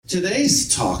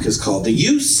Today's talk is called the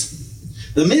use,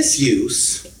 the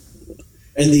misuse,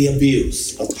 and the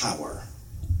abuse of power.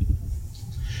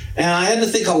 And I had to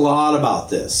think a lot about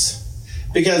this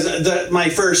because my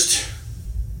first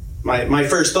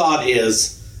thought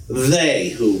is they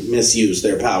who misuse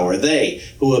their power, they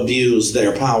who abuse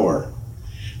their power.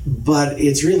 But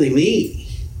it's really me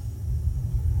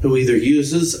who either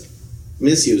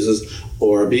misuses,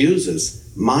 or abuses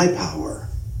my power.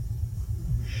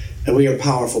 And we are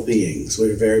powerful beings.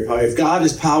 We are very powerful. If God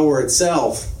is power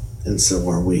itself, then so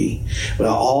are we.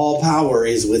 Well, all power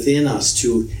is within us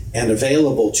and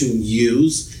available to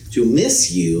use, to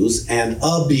misuse, and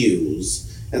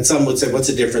abuse. And some would say, what's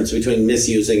the difference between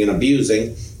misusing and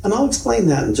abusing? And I'll explain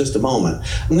that in just a moment.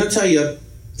 I'm going to tell you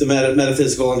the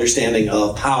metaphysical understanding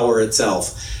of power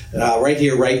itself. Right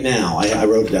here, right now. I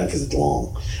wrote it down because it's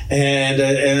long. And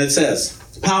it says,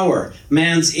 power,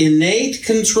 man's innate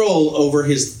control over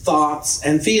his thoughts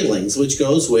and feelings, which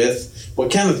goes with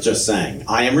what Kenneth just sang.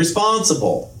 I am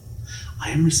responsible. I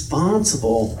am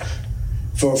responsible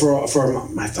for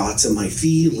my thoughts and my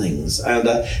feelings. And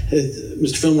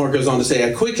Mr. Fillmore goes on to say,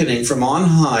 a quickening from on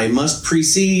high must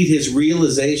precede his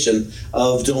realization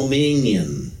of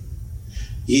dominion.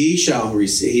 Ye shall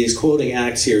receive, he is quoting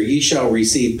Acts here, ye shall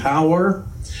receive power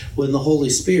when the Holy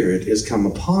Spirit is come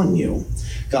upon you.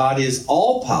 God is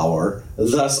all power,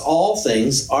 thus all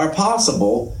things are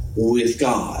possible with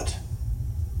God.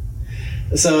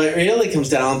 So it really comes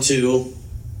down to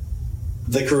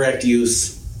the correct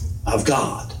use of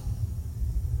God.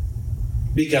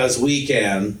 Because we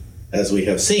can, as we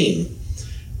have seen,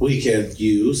 we can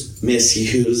use,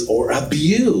 misuse, or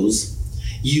abuse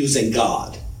using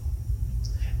God.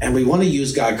 And we want to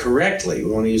use God correctly.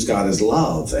 We want to use God as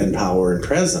love and power and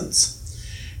presence.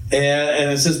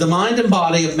 And it says, the mind and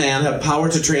body of man have power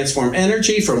to transform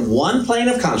energy from one plane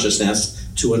of consciousness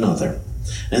to another.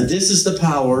 And this is the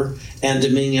power and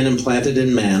dominion implanted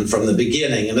in man from the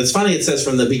beginning. And it's funny it says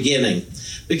from the beginning,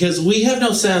 because we have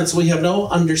no sense, we have no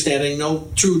understanding, no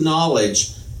true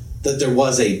knowledge that there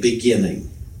was a beginning.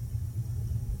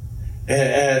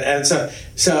 And so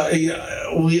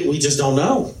we just don't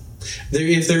know.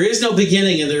 If there is no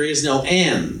beginning and there is no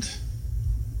end,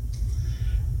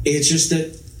 it's just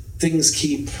that things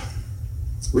keep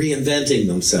reinventing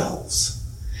themselves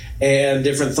and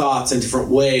different thoughts in different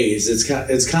ways. It's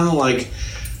kind of like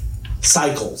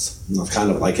cycles. Not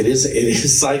kind of like it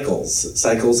is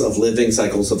cycles of living,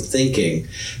 cycles of thinking,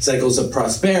 cycles of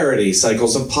prosperity,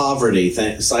 cycles of poverty,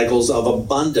 cycles of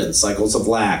abundance, cycles of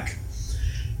lack.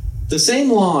 The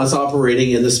same law is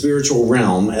operating in the spiritual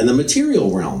realm and the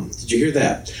material realm. Did you hear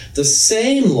that? The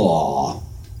same law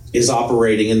is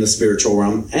operating in the spiritual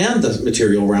realm and the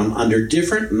material realm under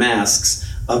different masks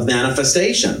of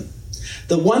manifestation.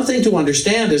 The one thing to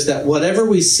understand is that whatever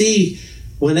we see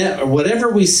without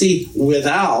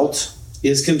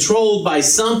is controlled by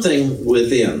something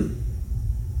within.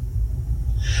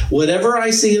 Whatever I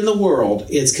see in the world,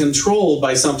 it's controlled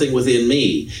by something within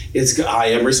me. I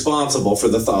am responsible for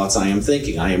the thoughts I am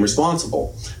thinking. I am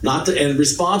responsible. And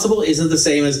responsible isn't the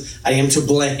same as I am to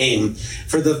blame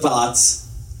for the thoughts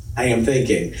I am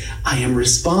thinking. I am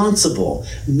responsible,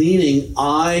 meaning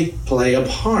I play a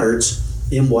part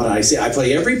in what I see. I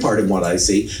play every part in what I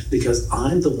see because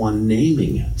I'm the one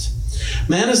naming it.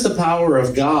 Man is the power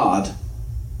of God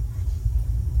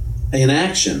in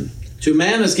action. To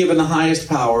man is given the highest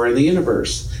power in the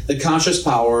universe, the conscious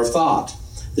power of thought.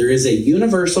 There is a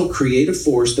universal creative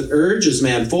force that urges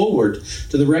man forward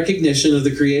to the recognition of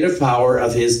the creative power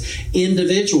of his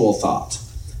individual thought.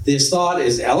 This thought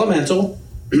is elemental,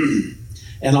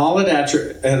 and all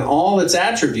its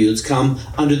attributes come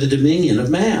under the dominion of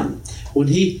man. When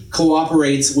he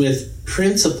cooperates with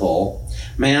principle,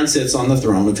 man sits on the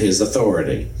throne of his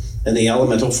authority, and the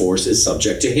elemental force is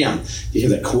subject to him. You hear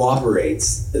that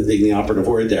cooperates, being the operative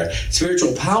word there.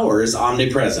 Spiritual power is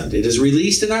omnipresent. It is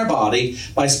released in our body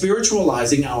by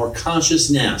spiritualizing our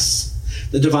consciousness.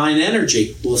 The divine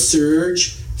energy will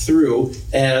surge through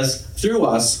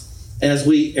us as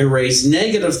we erase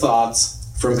negative thoughts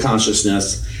from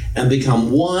consciousness and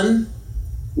become one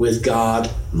with God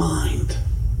mind.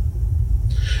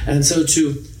 And so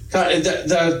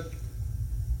the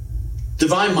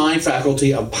divine mind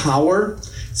faculty of power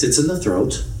sits in the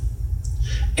throat.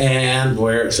 And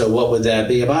so what would that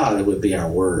be about? It would be our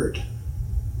word.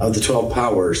 Of the 12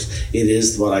 powers, it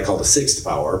is what I call the sixth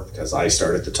power, because I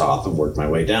start at the top and work my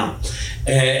way down.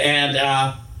 And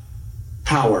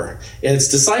power. Its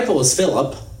disciple is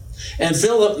Philip. And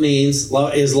Philip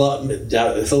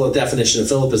Philip definition of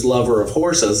Philip is lover of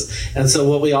horses. And so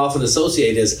what we often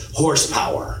associate is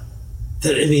horsepower.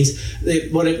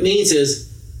 What it means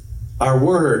is our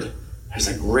word has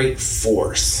a great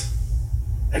force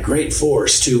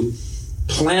to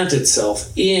plant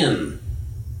itself in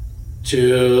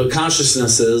to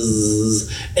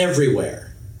consciousnesses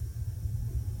everywhere.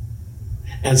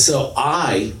 And so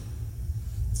I,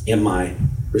 in my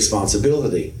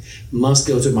responsibility, must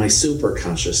go to my super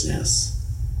consciousness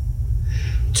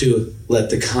to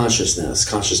let the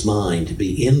conscious mind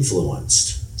be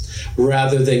influenced,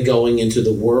 rather than going into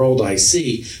the world I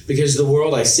see, because the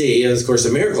world I see, as of course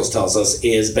the Miracles tells us,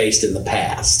 is based in the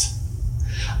past.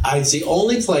 It's the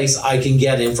only place I can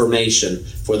get information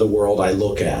for the world I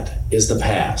look at is the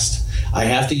past. I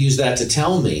have to use that to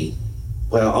tell me,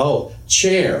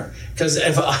 chair. Because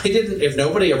if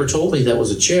nobody ever told me that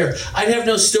was a chair, I'd have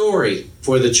no story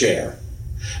for the chair.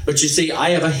 But you see,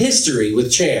 I have a history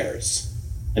with chairs.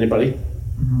 Anybody?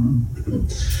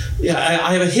 Mm-hmm. Yeah,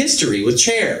 I have a history with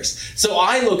chairs. So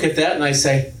I look at that and I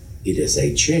say, it is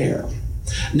a chair.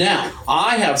 Now,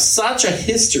 I have such a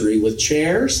history with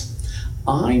chairs,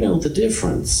 I know the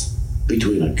difference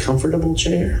between a comfortable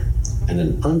chair and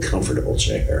an uncomfortable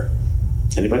chair.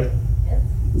 Anybody? Yes.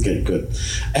 Okay, good.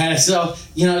 And so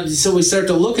we start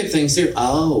to look at things here.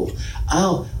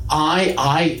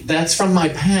 That's from my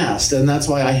past, and that's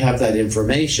why I have that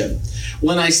information.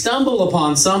 When I stumble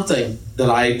upon something that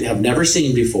I have never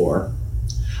seen before,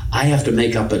 I have to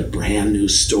make up a brand new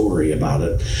story about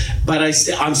it. But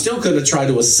I'm still going to try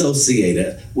to associate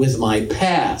it with my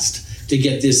past to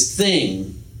get this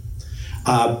thing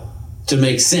to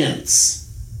make sense.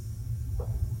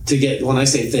 When I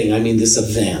say thing, I mean this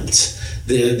event.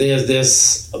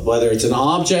 This, whether it's an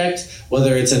object,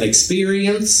 whether it's an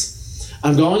experience,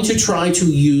 I'm going to try to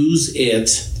use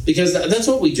it, because that's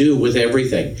what we do with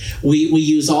everything. We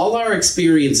use all our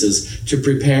experiences to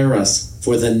prepare us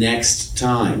for the next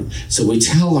time. So we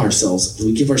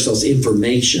give ourselves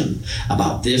information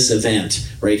about this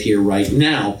event right here, right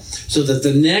now, so that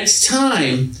the next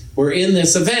time we're in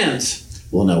this event,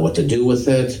 we'll know what to do with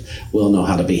it. We'll know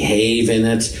how to behave in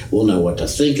it. We'll know what to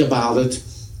think about it.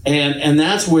 And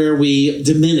that's where we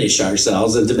diminish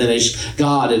ourselves and diminish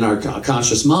God in our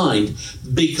conscious mind,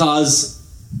 because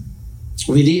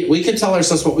we can tell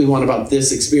ourselves what we want about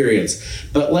this experience,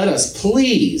 but let us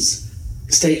please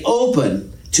stay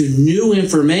open to new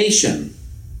information,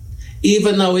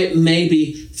 even though it may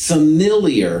be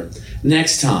familiar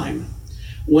next time.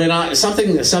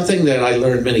 Something that I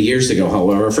learned many years ago,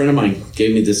 however, a friend of mine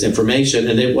gave me this information,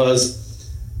 and it was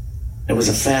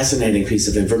a fascinating piece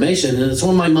of information, and it's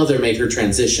when my mother made her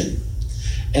transition.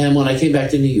 And when I came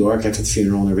back to New York after the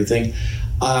funeral and everything,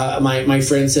 my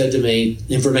friend said to me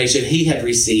information he had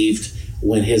received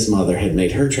when his mother had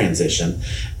made her transition.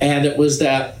 And it was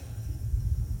that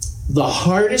the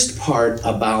hardest part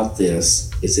about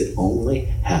this is it only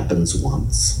happens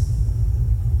once.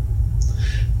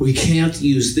 We can't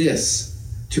use this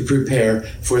to prepare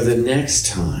for the next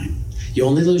time. You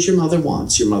only lose your mother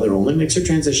once. Your mother only makes her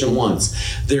transition once.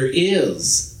 There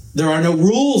are no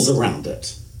rules around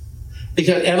it.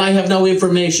 And I have no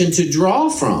information to draw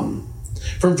from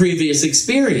previous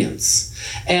experience.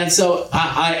 And so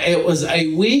it was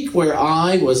a week where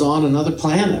I was on another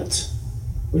planet.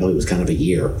 Really, it was kind of a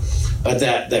year. But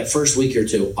that first week or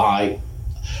two, I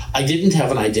didn't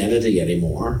have an identity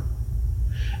anymore.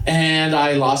 And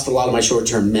I lost a lot of my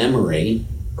short-term memory.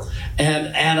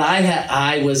 And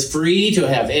I was free to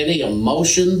have any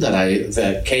emotion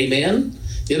that came in.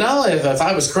 If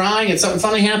I was crying and something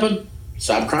funny happened,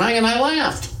 stopped crying and I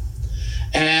laughed.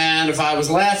 And if I was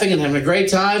laughing and having a great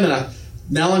time and a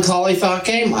melancholy thought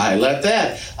came, I let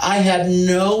that. I had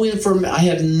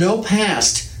no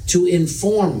past to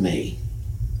inform me.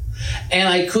 And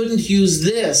I couldn't use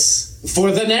this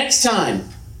for the next time,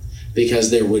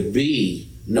 because there would be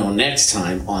no next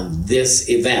time on this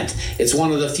event. It's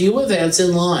one of the few events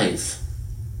in life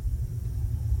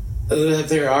that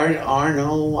there are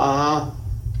no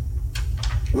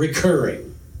recurring.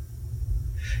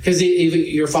 Because even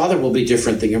your father will be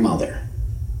different than your mother.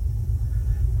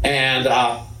 And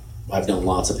I've known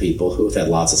lots of people who have had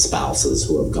lots of spouses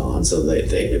who have gone, so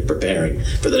they're preparing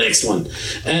for the next one.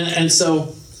 And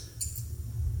so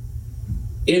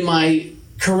in my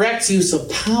correct use of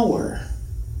power,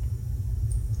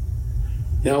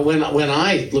 when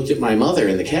I looked at my mother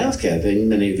in the casket, and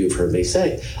many of you have heard me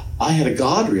say, I had a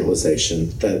God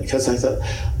realization, because I thought,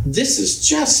 this is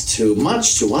just too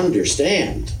much to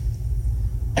understand.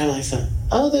 And I thought,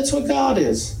 that's what God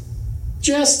is.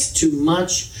 Just too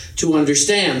much to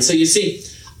understand. So you see,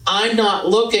 I'm not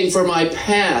looking for my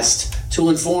past to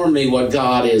inform me what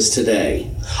God is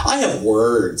today. I have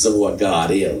words of what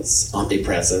God is.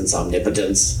 Omnipresence,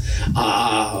 omnipotence,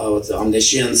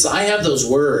 omniscience. I have those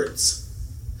words.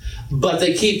 but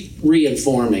they keep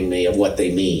reinforming me of what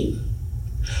they mean.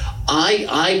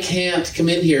 I can't come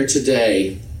in here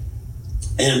today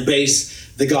and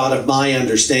base the God of my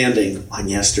understanding on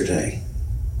yesterday.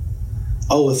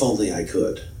 Oh, if only I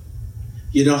could.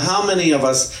 You know, how many of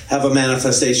us have a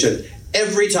manifestation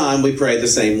every time we pray the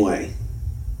same way?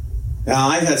 Now,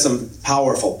 I've had some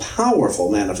powerful,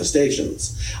 powerful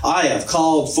manifestations. I have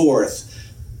called forth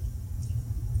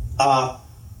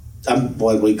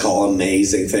what we call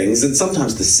amazing things. And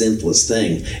sometimes the simplest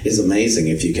thing is amazing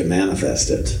if you can manifest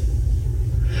it.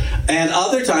 And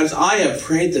other times I have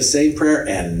prayed the same prayer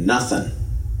and nothing.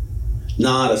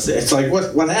 It's like,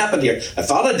 what happened here? I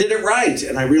thought I did it right.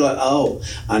 And I realized,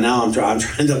 now I'm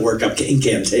trying to work up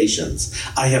incantations.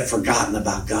 I have forgotten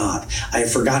about God. I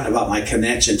have forgotten about my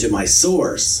connection to my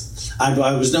source. I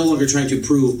was no longer trying to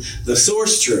prove the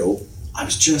source true. I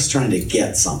was just trying to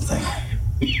get something.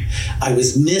 I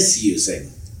was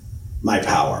misusing my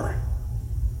power.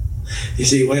 You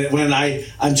see, when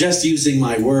I'm just using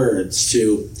my words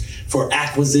for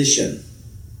acquisition,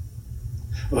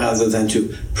 rather than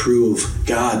to prove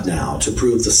God now, to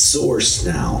prove the source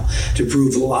now, to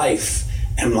prove life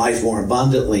and life more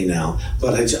abundantly now.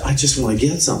 But I just want to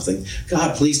get something.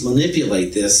 God, please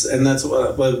manipulate this. And that's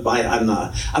what I'm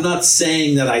not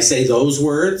saying that I say those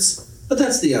words, but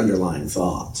that's the underlying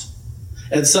thought.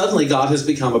 And suddenly God has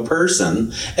become a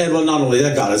person. And well, not only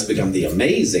that, God has become the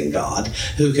amazing God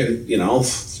who can,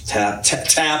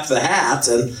 tap the hat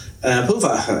and poof,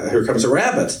 here comes a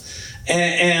rabbit.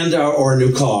 And or a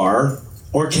new car,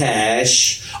 or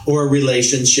cash, or a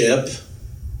relationship,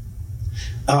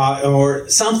 or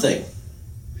something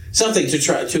to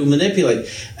try to manipulate.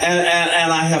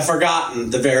 And I have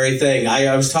forgotten the very thing.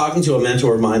 I was talking to a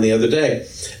mentor of mine the other day,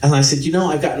 and I said,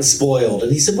 I've gotten spoiled.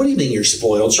 And he said, what do you mean you're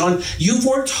spoiled, Sean? You've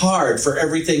worked hard for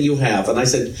everything you have. And I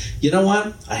said, you know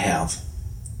what? I have.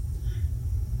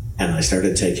 And I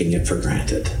started taking it for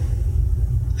granted.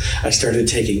 I started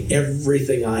taking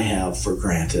everything I have for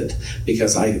granted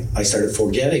because I started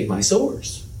forgetting my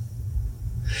source.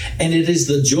 And it is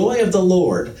the joy of the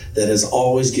Lord that has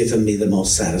always given me the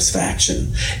most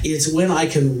satisfaction. It's when I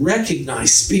can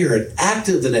recognize Spirit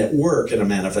active and at work in a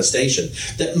manifestation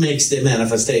that makes the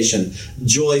manifestation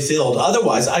joy-filled.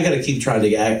 Otherwise, I got to keep trying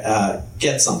to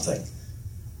get something.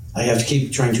 I have to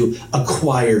keep trying to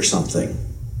acquire something.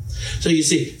 So you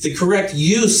see, the correct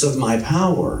use of my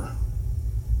power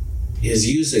is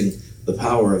using the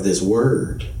power of this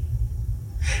word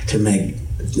to make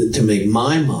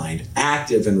my mind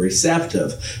active and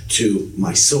receptive to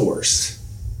my source.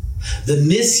 The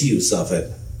misuse of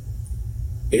it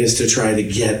is to try to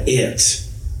get it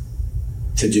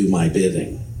to do my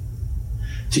bidding,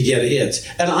 to get it.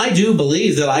 And I do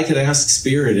believe that I can ask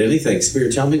Spirit anything.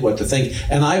 Spirit, tell me what to think,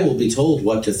 and I will be told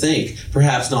what to think,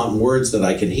 perhaps not in words that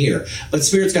I can hear. But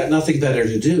Spirit's got nothing better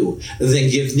to do than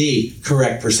give me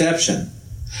correct perception.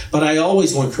 But I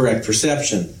always want correct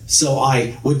perception so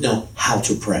I would know how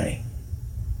to pray.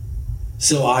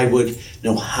 So I would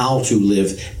know how to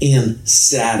live in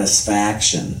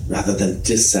satisfaction rather than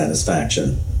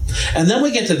dissatisfaction. And then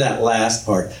we get to that last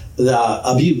part, the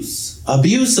abuse.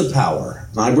 Abuse of power.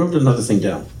 Now, I wrote another thing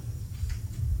down.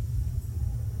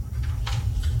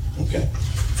 Okay.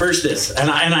 First this, and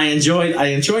I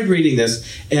enjoyed reading this,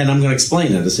 and I'm going to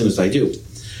explain it as soon as I do.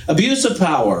 Abuse of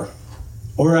power,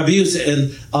 or abuse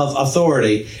of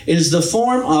authority, is the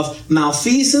form of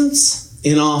malfeasance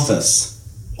in office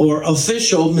or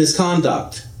official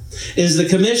misconduct. It is the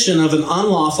commission of an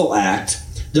unlawful act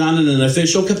done in an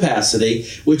official capacity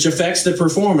which affects the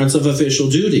performance of official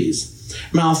duties.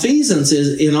 Malfeasance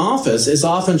in office is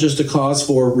often just a cause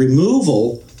for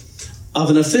removal of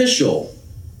an official.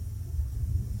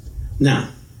 Now,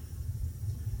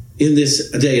 in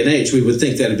this day and age, we would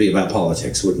think that it'd be about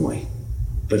politics, wouldn't we?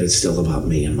 But it's still about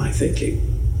me and my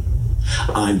thinking.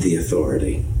 I'm the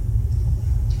authority.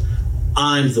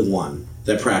 I'm the one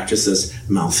that practices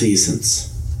malfeasance.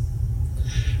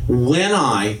 When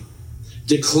I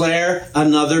declare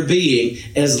another being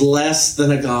as less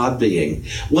than a God being,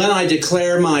 when I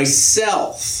declare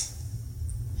myself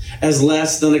as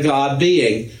less than a God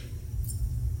being,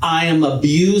 I am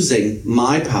abusing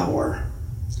my power.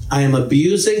 I am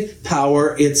abusing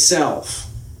power itself.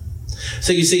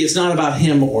 So you see, it's not about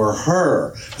him or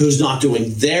her who's not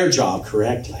doing their job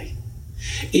correctly.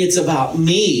 It's about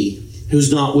me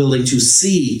who's not willing to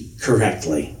see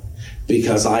correctly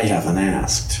because I haven't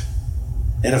asked.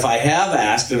 And if I have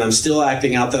asked and I'm still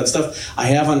acting out that stuff, I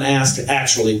haven't asked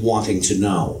actually wanting to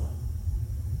know.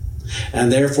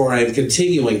 And therefore, I am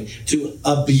continuing to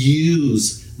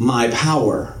abuse my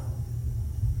power.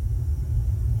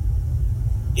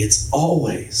 It's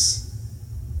always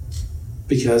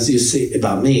because you see,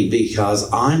 about me,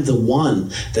 because I'm the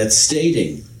one that's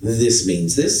stating this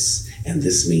means this, and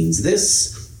this means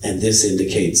this, and this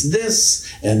indicates this,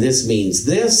 and this means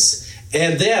this.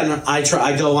 And then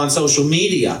I go on social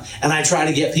media and I try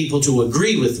to get people to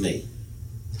agree with me.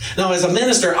 Now, as a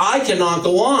minister, I cannot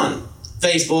go on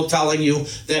Facebook telling you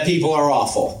that people are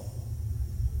awful.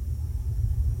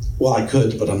 Well, I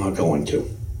could, but I'm not going to.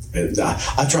 And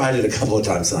I've tried it a couple of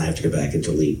times and I have to go back and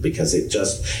delete because it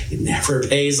never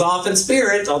pays off in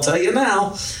spirit, I'll tell you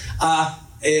now. What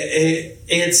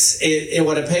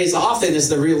it pays off in is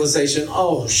the realization,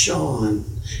 oh, Sean,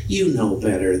 you know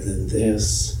better than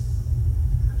this.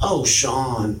 Oh,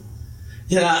 Sean.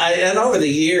 And over the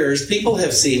years, people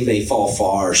have seen me fall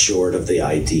far short of the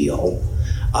ideal.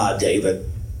 David,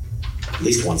 at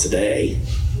least once a day.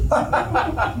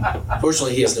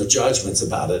 Fortunately, he has no judgments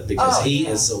about it because he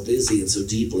is so busy and so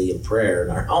deeply in prayer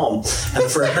in our home and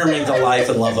affirming the life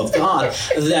and love of God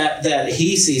that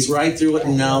he sees right through it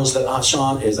and knows that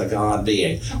Sean is a God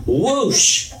being.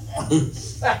 Whoosh!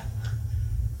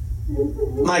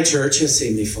 My church has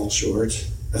seen me fall short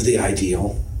of the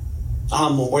ideal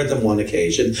on more than one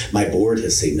occasion. My board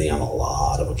has seen me on a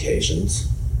lot of occasions.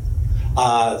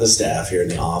 The staff here in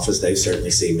the office, they've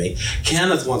certainly seen me.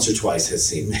 Kenneth once or twice has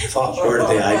seen me fall short of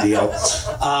the ideal.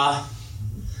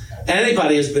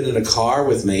 Anybody who's been in a car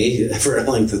with me for a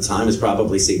length of time has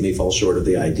probably seen me fall short of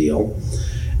the ideal.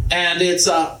 And it's,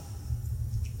 I'm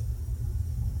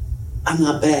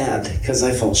not bad because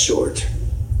I fall short.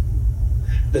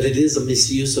 But it is a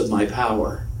misuse of my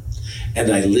power.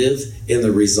 And I live in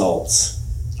the results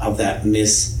of that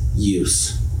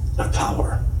misuse of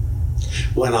power.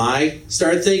 When I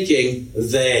start thinking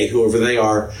they, whoever they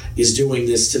are, is doing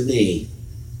this to me,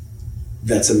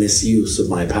 that's a misuse of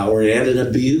my power and an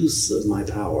abuse of my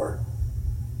power.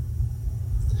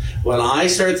 When I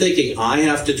start thinking I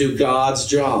have to do God's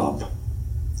job,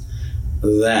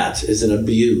 that is an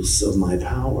abuse of my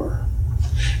power.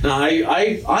 Now,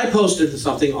 I posted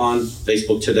something on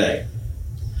Facebook today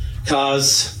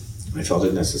because I felt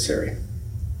it necessary.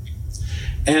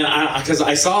 And because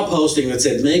I saw a posting that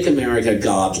said, "Make America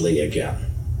godly again."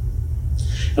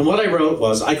 And what I wrote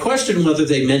was, I questioned whether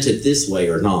they meant it this way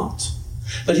or not.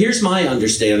 But here's my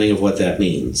understanding of what that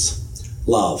means.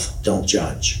 Love, don't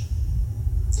judge.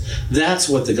 That's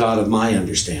what the God of my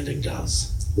understanding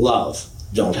does. Love,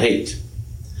 don't hate.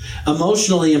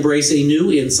 Emotionally embrace a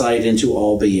new insight into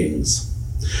all beings.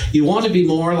 You want to be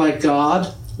more like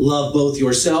God? Love both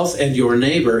yourself and your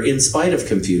neighbor in spite of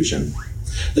confusion.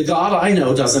 The God I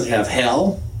know doesn't have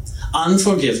hell,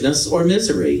 unforgiveness, or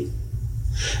misery.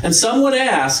 And some would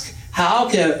ask, how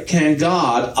can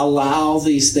God allow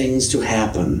these things to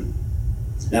happen?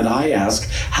 And I ask,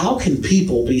 how can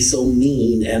people be so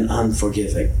mean and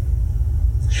unforgiving?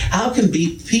 How can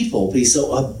people be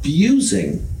so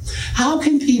abusing? How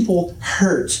can people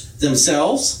hurt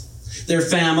themselves, their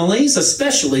families,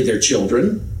 especially their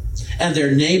children, and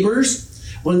their neighbors,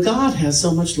 when God has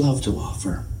so much love to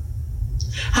offer?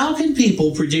 How can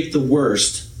people predict the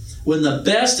worst when the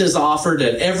best is offered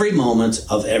at every moment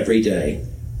of every day?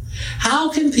 How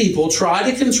can people try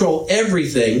to control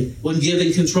everything when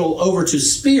giving control over to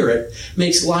Spirit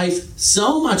makes life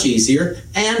so much easier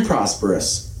and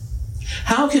prosperous?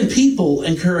 How can people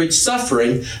encourage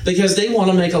suffering because they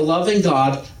want to make a loving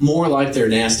God more like their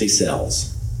nasty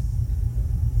selves?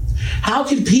 How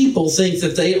can people think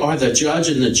that they are the judge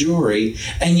and the jury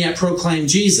and yet proclaim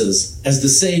Jesus as the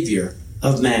Savior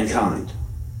of mankind?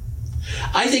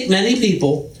 I think many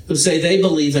people who say they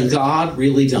believe in God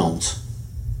really don't.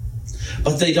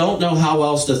 But they don't know how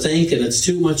else to think, and it's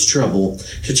too much trouble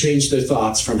to change their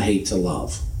thoughts from hate to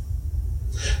love.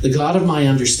 The God of my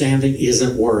understanding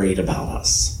isn't worried about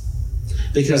us,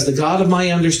 because the God of my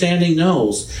understanding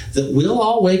knows that we'll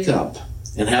all wake up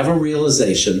and have a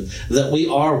realization that we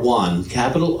are one,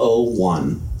 capital O,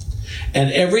 one.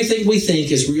 And everything we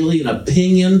think is really an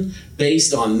opinion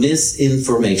based on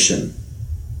misinformation.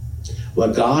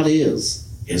 What God is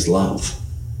love.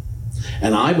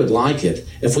 And I would like it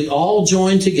if we all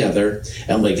joined together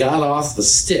and we got off the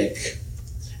stick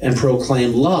and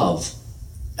proclaimed love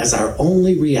as our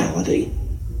only reality.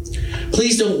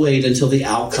 Please don't wait until the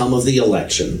outcome of the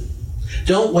election.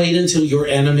 Don't wait until your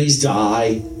enemies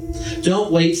die.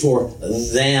 Don't wait for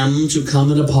them to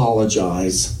come and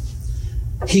apologize.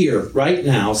 Here, right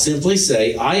now, simply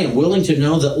say, I am willing to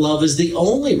know that love is the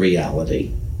only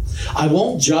reality. I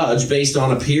won't judge based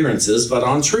on appearances, but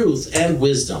on truth and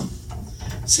wisdom.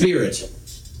 Spirit,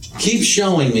 keep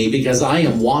showing me because I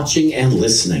am watching and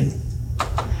listening.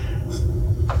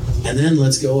 And then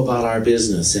let's go about our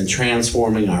business in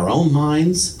transforming our own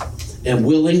minds and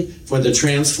willing for the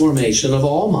transformation of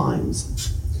all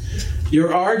minds.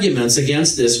 Your arguments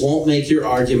against this won't make your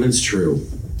arguments true.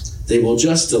 They will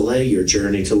just delay your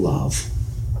journey to love.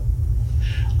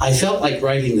 I felt like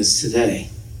writing this today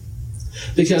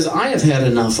because I have had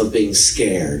enough of being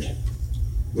scared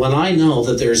when I know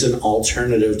that there's an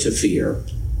alternative to fear.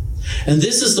 And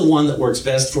this is the one that works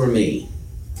best for me.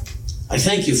 I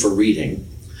thank you for reading.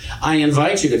 I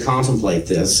invite you to contemplate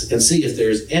this and see if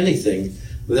there's anything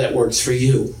that works for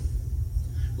you.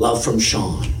 Love from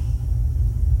Sean.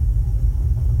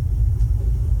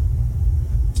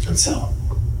 And so,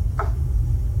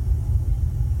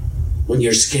 when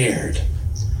you're scared,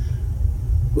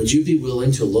 would you be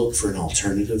willing to look for an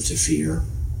alternative to fear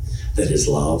that is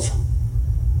love?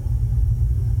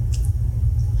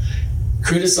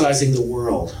 Criticizing the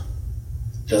world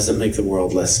doesn't make the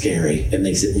world less scary. It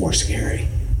makes it more scary.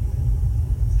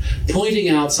 Pointing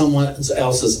out someone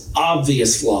else's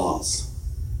obvious flaws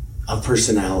of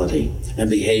personality and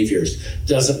behaviors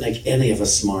doesn't make any of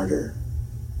us smarter.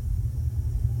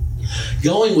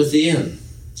 Going within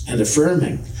and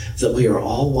affirming that we are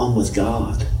all one with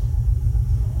God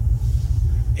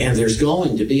and there's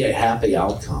going to be a happy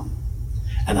outcome.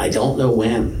 And I don't know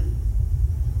when,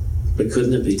 but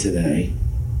couldn't it be today?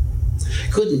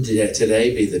 Couldn't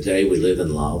today be the day we live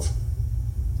in love?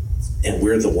 And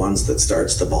we're the ones that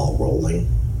starts the ball rolling.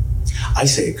 I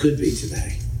say it could be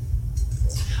today.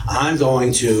 I'm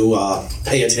going to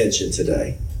pay attention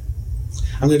today.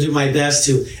 I'm going to do my best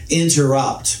to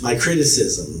interrupt my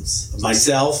criticisms of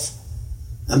myself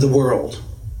and the world.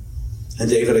 And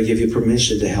David, I give you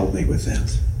permission to help me with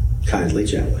that. Kindly,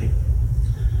 gently.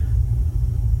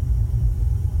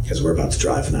 Because we're about to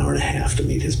drive an hour and a half to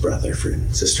meet his brother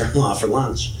and sister-in-law for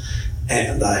lunch.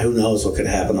 And who knows what could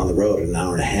happen on the road in an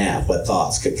hour and a half, what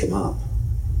thoughts could come up.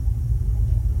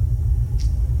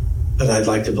 But I'd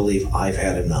like to believe I've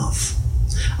had enough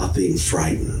of being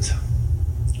frightened.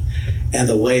 And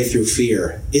the way through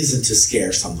fear isn't to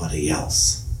scare somebody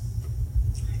else.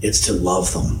 It's to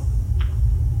love them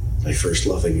by first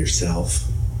loving yourself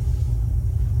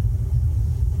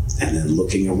and then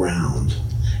looking around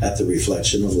at the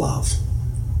reflection of love.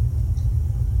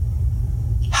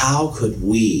 How could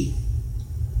we,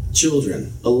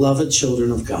 children, beloved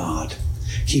children of God,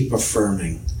 keep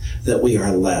affirming that we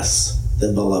are less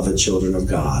than beloved children of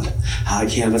God? I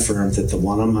can't affirm that the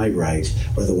one on my right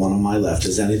or the one on my left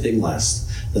is anything less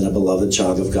than a beloved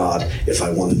child of God if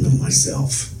I want to know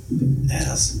myself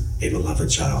as a beloved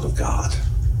child of God.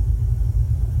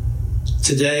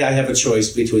 Today I have a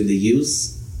choice between the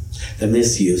use, the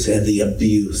misuse, and the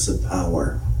abuse of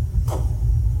power.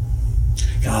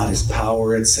 God is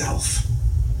power itself.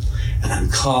 And I'm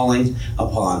calling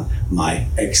upon my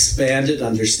expanded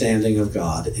understanding of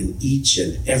God in each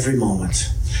and every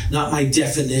moment. Not my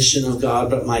definition of God,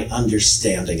 but my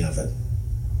understanding of it.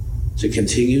 To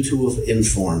continue to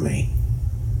inform me.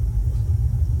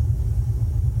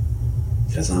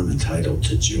 Because I'm entitled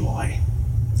to joy.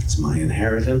 It's my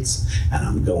inheritance, and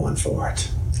I'm going for it.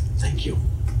 Thank you.